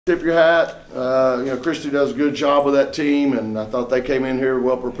Tip your hat. Christy does a good job with that team, and I thought they came in here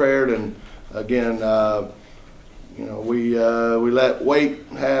well prepared. And again, we let Wake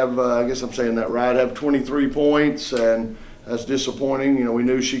have, I guess I'm saying that right, have 23 points, and that's disappointing. We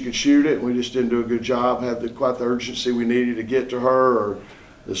knew she could shoot it, and we just didn't do a good job, have quite the urgency we needed to get to her, or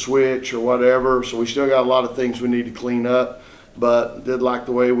the switch or whatever. So we still got a lot of things we need to clean up, but did like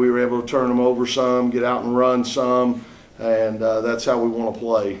the way we were able to turn them over some, get out and run some. And that's how we want to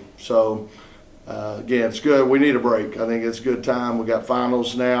play. So, again, it's good. We need a break. I think it's a good time. We got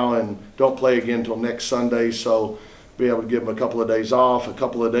finals now and don't play again until next Sunday. So, be able to give them a couple of days off, a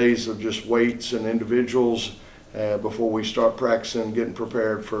couple of days of just weights and individuals before we start practicing, getting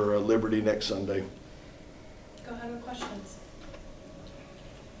prepared for Liberty next Sunday. Go ahead with questions.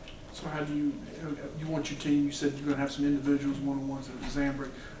 So how do you want your team, you said you're going to have some individuals, one-on-ones at the Zambrick.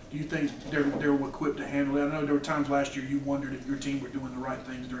 Do you think they're equipped to handle it? I know there were times last year you wondered if your team were doing the right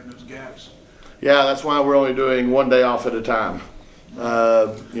things during those gaps. Yeah, that's why we're only doing one day off at a time. We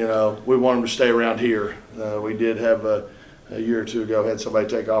want them to stay around here. We did have a year or two ago, had somebody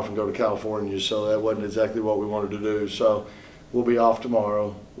take off and go to California, so that wasn't exactly what we wanted to do. So we'll be off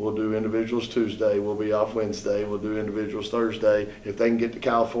tomorrow. We'll do individuals Tuesday. We'll be off Wednesday. We'll do individuals Thursday. If they can get to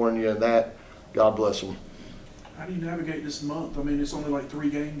California and that, God bless them. How do you navigate this month? I mean, it's only like 3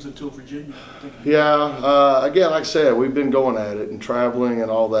 games until Virginia. Yeah, again, like I said, we've been going at it and traveling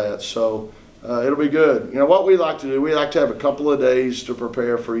and all that, so it'll be good. What we like to do, we like to have a couple of days to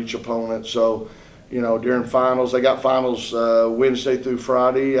prepare for each opponent. So, during finals, they got finals Wednesday through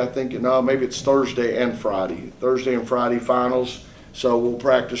Friday. I think, maybe it's Thursday and Friday. Thursday and Friday finals. So we'll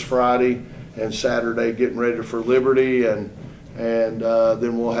practice Friday and Saturday getting ready for Liberty, and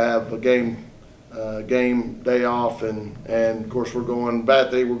then we'll have a game day off, and of course we're going on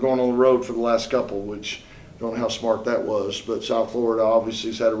the road for the last couple, which I don't know how smart that was, but South Florida obviously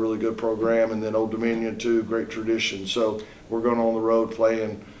has had a really good program, and then Old Dominion too, great tradition. So we're going on the road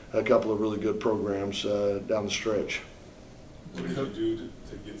playing a couple of really good programs down the stretch. What did you do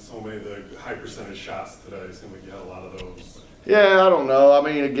to get so many of the high percentage shots today? It seemed like you had a lot of those. Yeah, I don't know. I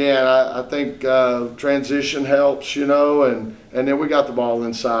mean, again, I think transition helps, and then we got the ball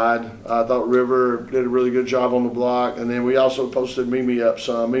inside. I thought River did a really good job on the block, and then we also posted Mimi up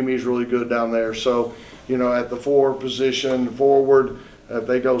some. Mimi's really good down there. So, at the 4 position, forward, if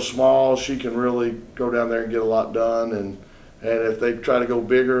they go small, she can really go down there and get a lot done. And if they try to go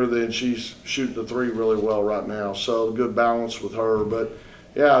bigger, then she's shooting the 3 really well right now. So, good balance with her. But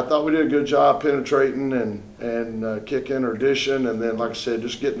yeah, I thought we did a good job penetrating and kicking or dishing, and then, like I said,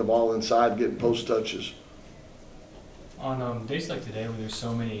 just getting the ball inside, getting post touches. On days like today, where there's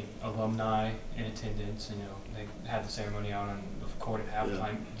so many alumni in attendance, they had the ceremony out on the court at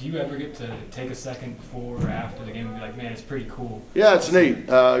halftime. Do you ever get to take a second before or after the game and be like, man, it's pretty cool? Yeah, it's neat.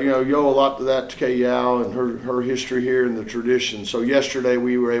 You owe a lot to that to Kay Yao and her history here and the tradition. So yesterday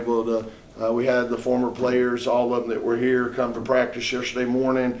we were able to. We had the former players, all of them that were here, come to practice yesterday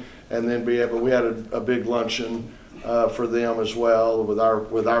morning, and then we had a big luncheon for them as well with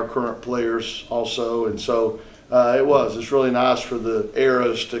our current players also. And so it's really nice for the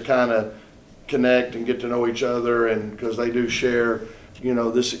eras to kind of connect and get to know each other, and because they do share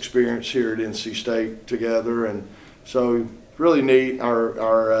this experience here at NC State together. And so really neat.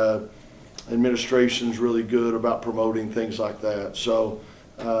 Our administration's really good about promoting things like that. So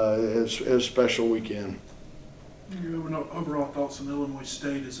it's a special weekend. Your overall thoughts on Illinois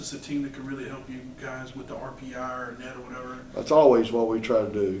State? Is this a team that can really help you guys with the RPI or net or whatever? That's always what we try to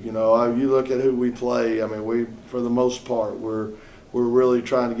do. You look at who we play. I mean, for the most part, we're really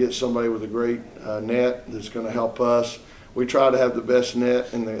trying to get somebody with a great net that's going to help us. We try to have the best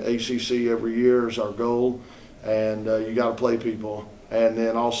net in the ACC every year is our goal, and you got to play people. And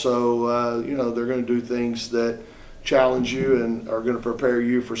then also, they're going to do things that challenge you and are going to prepare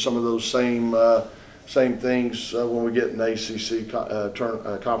you for some of those same things when we get in the ACC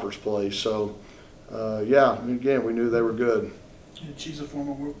conference play. So, again, we knew they were good. And she's a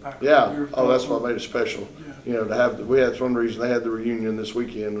former Wolfpack. Yeah. Oh, that's what made it special. Yeah. That's one reason they had the reunion this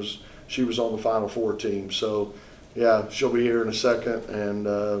weekend was she was on the Final Four team. So, yeah, she'll be here in a second, and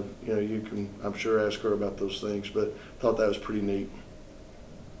you can, I'm sure, ask her about those things. But I thought that was pretty neat.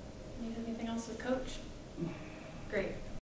 Need anything else with Coach?